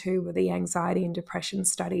attention to were the anxiety and depression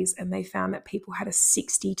studies. And they found that people had a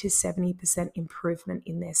 60 to 70% improvement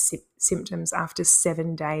in their symptoms after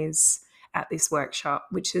 7 days at this workshop,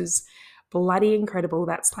 which is bloody incredible.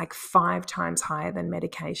 That's like 5 times higher than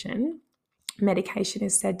medication. Medication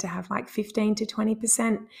is said to have like 15 to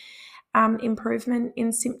 20% improvement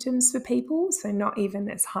in symptoms for people, so not even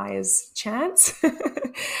as high as chance.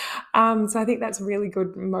 So I think that's really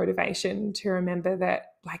good motivation to remember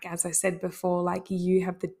that, like, as I said before, like, you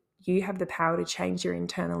have the power to change your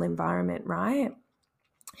internal environment, right?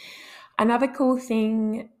 Another cool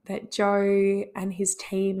thing that Joe and his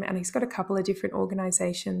team, and he's got a couple of different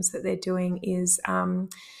organizations that they're doing, is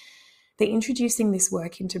they're introducing this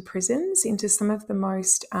work into prisons, into some of the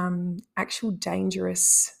most actual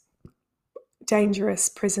dangerous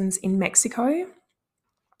prisons in Mexico.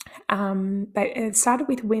 It started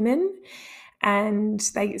with women, and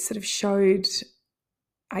they sort of showed,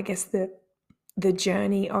 I guess, the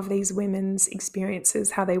journey of these women's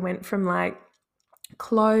experiences, how they went from like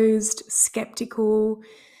closed, skeptical,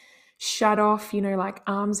 shut off, you know, like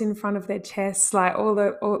arms in front of their chests, like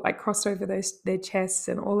all like crossed over their chests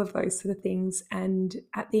and all of those sort of things. And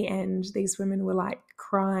at the end, these women were like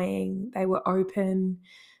crying. They were open,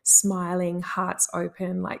 smiling, hearts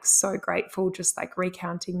open, like so grateful, just like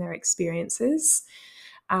recounting their experiences.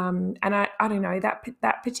 And I don't know,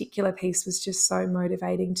 that particular piece was just so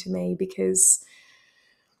motivating to me, because,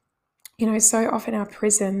 you know, so often our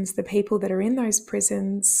prisons, the people that are in those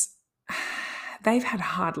prisons, they've had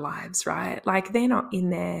hard lives, right? Like, they're not in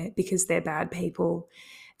there because they're bad people.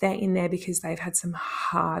 They're in there because they've had some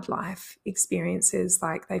hard life experiences.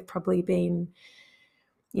 Like, they've probably been,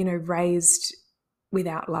 you know, raised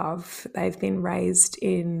without love. They've been raised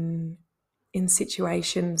in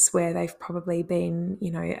situations where they've probably been,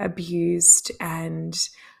 you know, abused and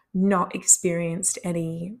not experienced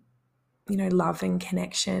any, you know, love and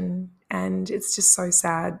connection. And it's just so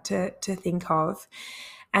sad to think of.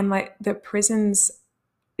 And like, the prisons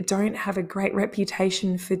don't have a great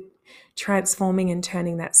reputation for transforming and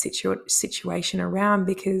turning that situation around,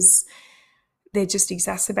 because they're just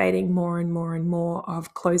exacerbating more and more and more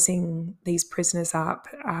of closing these prisoners up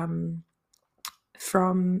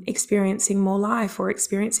from experiencing more life or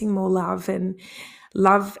experiencing more love. And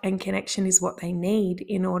love and connection is what they need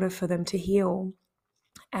in order for them to heal.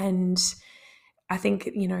 And I think,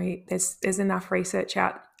 there's enough research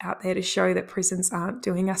out there to show that prisons aren't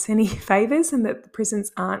doing us any favors, and that the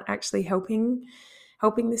prisons aren't actually helping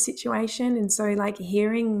the situation. And so, like,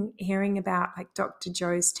 hearing about like Dr.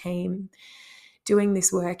 Joe's team doing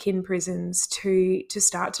this work in prisons to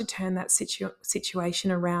start to turn that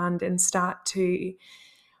situation around and start to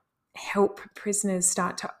help prisoners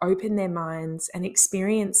start to open their minds and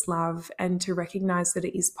experience love, and to recognize that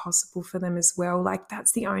it is possible for them as well. Like,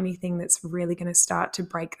 that's the only thing that's really going to start to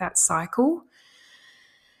break that cycle.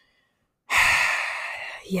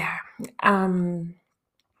 Yeah.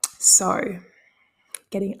 So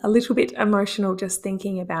getting a little bit emotional just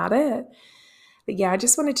thinking about it. But yeah, I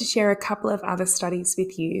just wanted to share a couple of other studies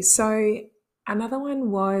with you. So another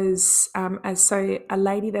one was a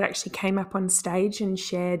lady that actually came up on stage and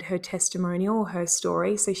shared her testimonial, her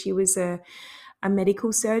story. So she was a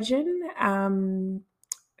medical surgeon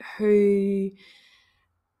who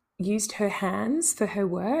used her hands for her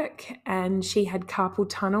work, and she had carpal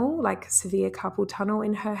tunnel, like severe carpal tunnel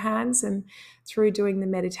in her hands. And through doing the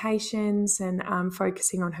meditations and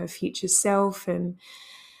focusing on her future self and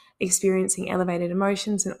experiencing elevated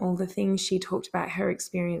emotions and all the things, she talked about her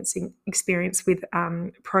experience with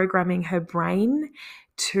programming her brain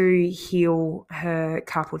to heal her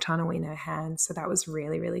carpal tunnel in her hands. So that was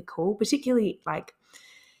really, really cool, particularly like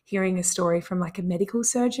hearing a story from like a medical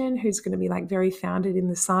surgeon who's going to be like very founded in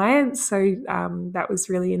the science. So that was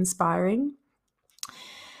really inspiring.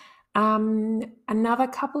 Another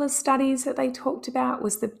couple of studies that they talked about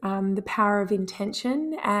was the power of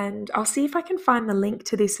intention, and I'll see if I can find the link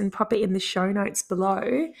to this and pop it in the show notes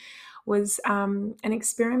below. Was an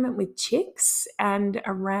experiment with chicks and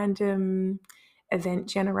a random event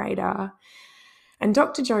generator. And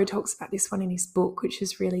Dr. Joe talks about this one in his book, which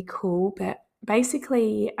is really cool. But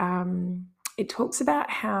basically, it talks about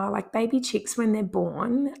how, like, baby chicks, when they're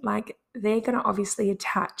born, like, they're going to obviously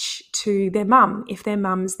attach to their mum if their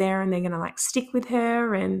mum's there, and they're going to like stick with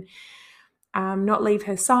her and not leave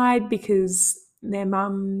her side, because their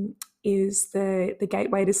mum is the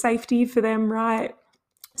gateway to safety for them, right?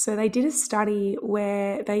 So they did a study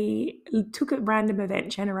where they took a random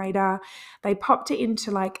event generator, they popped it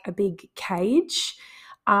into like a big cage,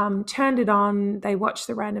 turned it on, they watched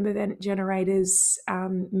the random event generator's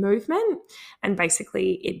movement, and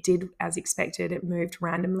basically it did as expected. It moved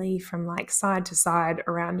randomly from like side to side,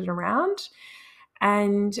 around and around.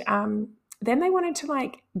 And then they wanted to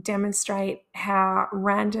like demonstrate how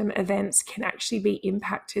random events can actually be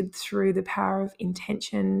impacted through the power of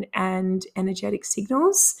intention and energetic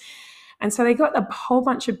signals. And so they got a whole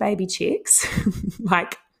bunch of baby chicks,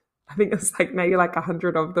 like, I think it was like maybe like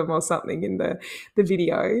 100 of them or something in the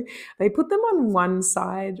video. They put them on one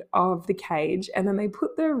side of the cage, and then they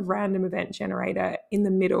put the random event generator in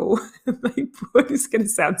the middle. It's going to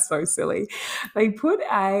sound so silly. They put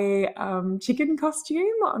a chicken costume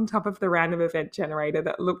on top of the random event generator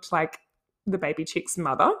that looked like the baby chick's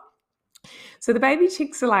mother. So the baby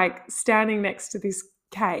chicks are like standing next to this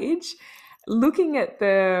cage, looking at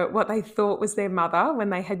what they thought was their mother when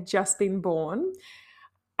they had just been born.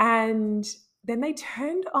 And then they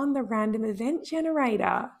turned on the random event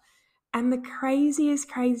generator, and the craziest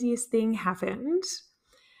thing happened.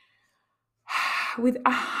 With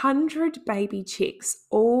 100 baby chicks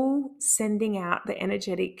all sending out the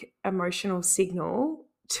energetic emotional signal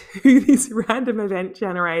to this random event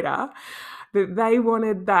generator that they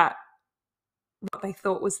wanted what they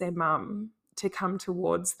thought was their mum to come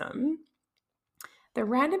towards them. The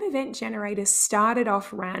random event generator started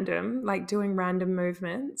off random, like doing random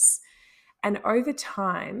movements. And over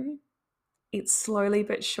time, it slowly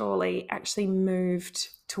but surely actually moved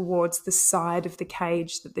towards the side of the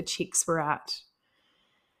cage that the chicks were at.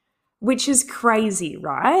 Which is crazy,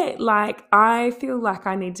 right? Like, I feel like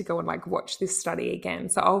I need to go and like watch this study again.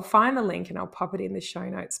 So I'll find the link and I'll pop it in the show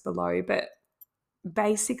notes below. But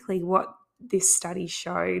basically what this study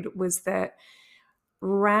showed was that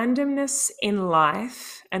randomness in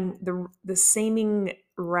life, and the seeming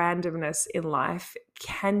randomness in life,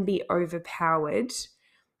 can be overpowered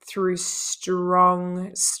through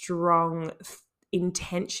strong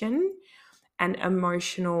intention and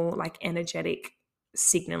emotional, like, energetic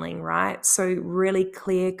signaling, right? So really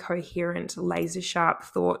clear, coherent, laser sharp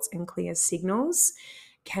thoughts and clear signals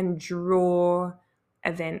can draw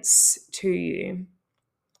events to you,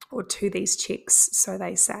 or to these chicks, so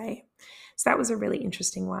they say. So that was a really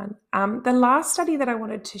interesting one. The last study that I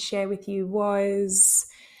wanted to share with you was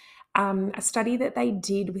a study that they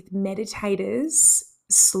did with meditators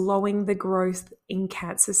slowing the growth in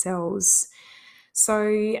cancer cells. So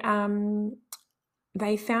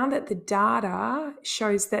they found that the data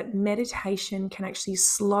shows that meditation can actually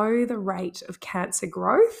slow the rate of cancer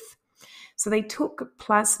growth. So they took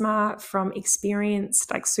plasma from experienced,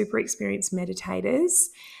 like super experienced meditators,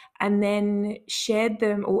 and then shared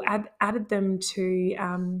them or added them to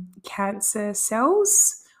cancer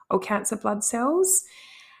cells or cancer blood cells.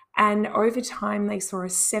 And over time, they saw a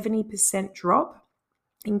 70% drop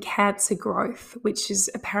in cancer growth, which is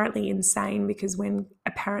apparently insane because when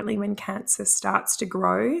cancer starts to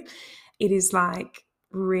grow, it is like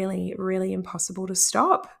really, really impossible to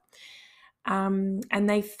stop. And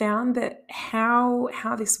they found that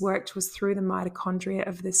how this worked was through the mitochondria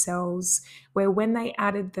of the cells, where when they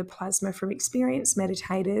added the plasma from experienced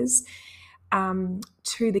meditators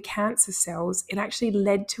to the cancer cells, it actually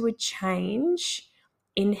led to a change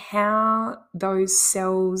in how those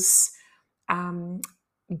cells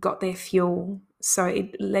got their fuel. So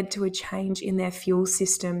it led to a change in their fuel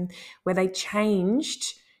system where they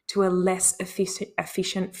changed to a less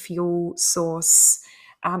efficient fuel source,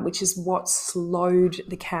 which is what slowed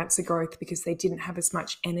the cancer growth because they didn't have as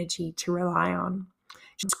much energy to rely on.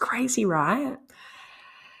 It's crazy, right?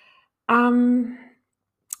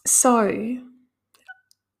 So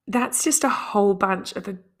that's just a whole bunch of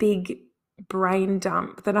a big brain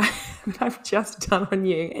dump that I've just done on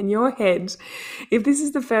you and your head. If this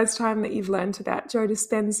is the first time that you've learned about Joe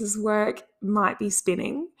Dispenza's work, might be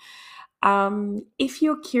spinning. If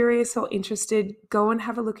you're curious or interested, go and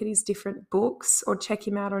have a look at his different books or check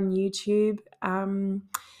him out on YouTube.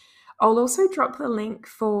 I'll also drop the link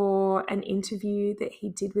for an interview that he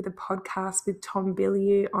did with a podcast with Tom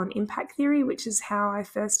Bilyeu on impact theory, which is how I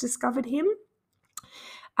first discovered him.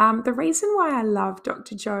 The reason why I love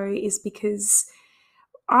Dr. Joe is because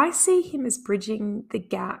I see him as bridging the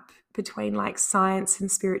gap between like science and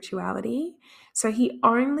spirituality. So he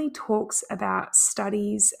only talks about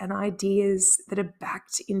studies and ideas that are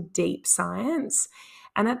backed in deep science.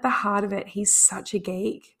 And at the heart of it, he's such a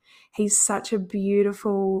geek. He's such a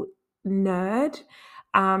beautiful nerd.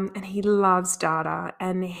 And he loves data.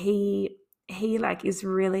 And he like is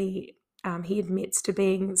really, he admits to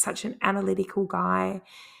being such an analytical guy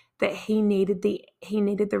that he needed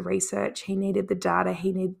the research, he needed the data,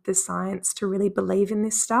 he needed the science to really believe in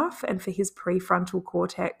this stuff, and for his prefrontal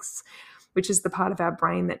cortex, which is the part of our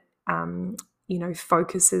brain that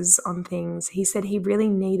focuses on things. He said he really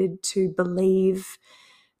needed to believe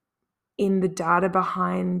in the data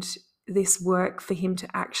behind this work for him to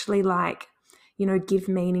actually give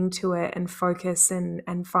meaning to it and focus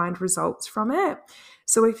and find results from it.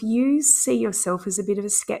 So if you see yourself as a bit of a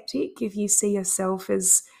skeptic, if you see yourself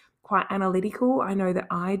as quite analytical, I know that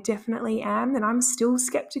I definitely am, and I'm still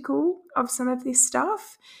skeptical of some of this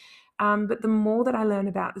stuff. But the more that I learn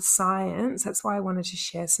about the science, that's why I wanted to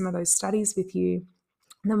share some of those studies with you,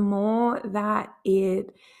 the more that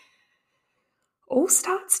it all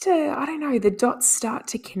starts to, the dots start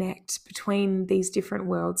to connect between these different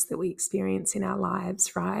worlds that we experience in our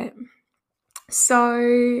lives, right?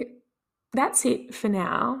 So that's it for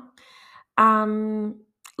now.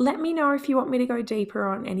 Let me know if you want me to go deeper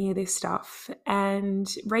on any of this stuff,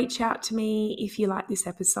 and reach out to me if you like this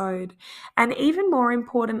episode. And even more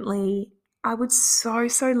importantly, I would so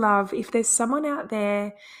love if there's someone out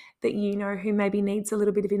there that you know who maybe needs a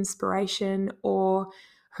little bit of inspiration or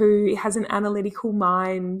who has an analytical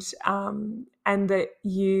mind, and that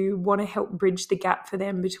you want to help bridge the gap for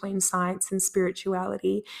them between science and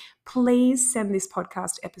spirituality, please send this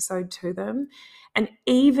podcast episode to them. And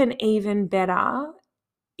even better,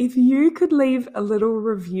 if you could leave a little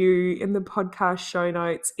review in the podcast show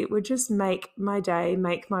notes, it would just make my day,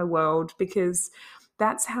 make my world, because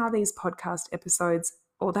that's how these podcast episodes,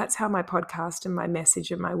 or that's how my podcast and my message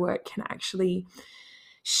and my work can actually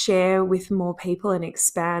share with more people and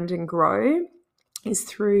expand and grow, is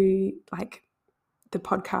through like the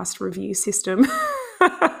podcast review system.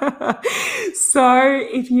 So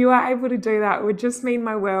if you are able to do that, it would just mean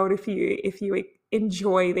my world. If you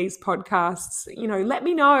enjoy these podcasts, let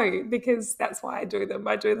me know, because that's why I do them.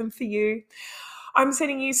 I do them for you. I'm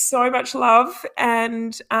sending you so much love,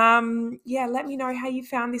 and let me know how you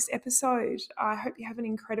found this episode. I hope you have an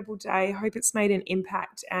incredible day. I hope it's made an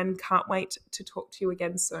impact, and can't wait to talk to you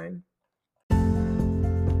again soon.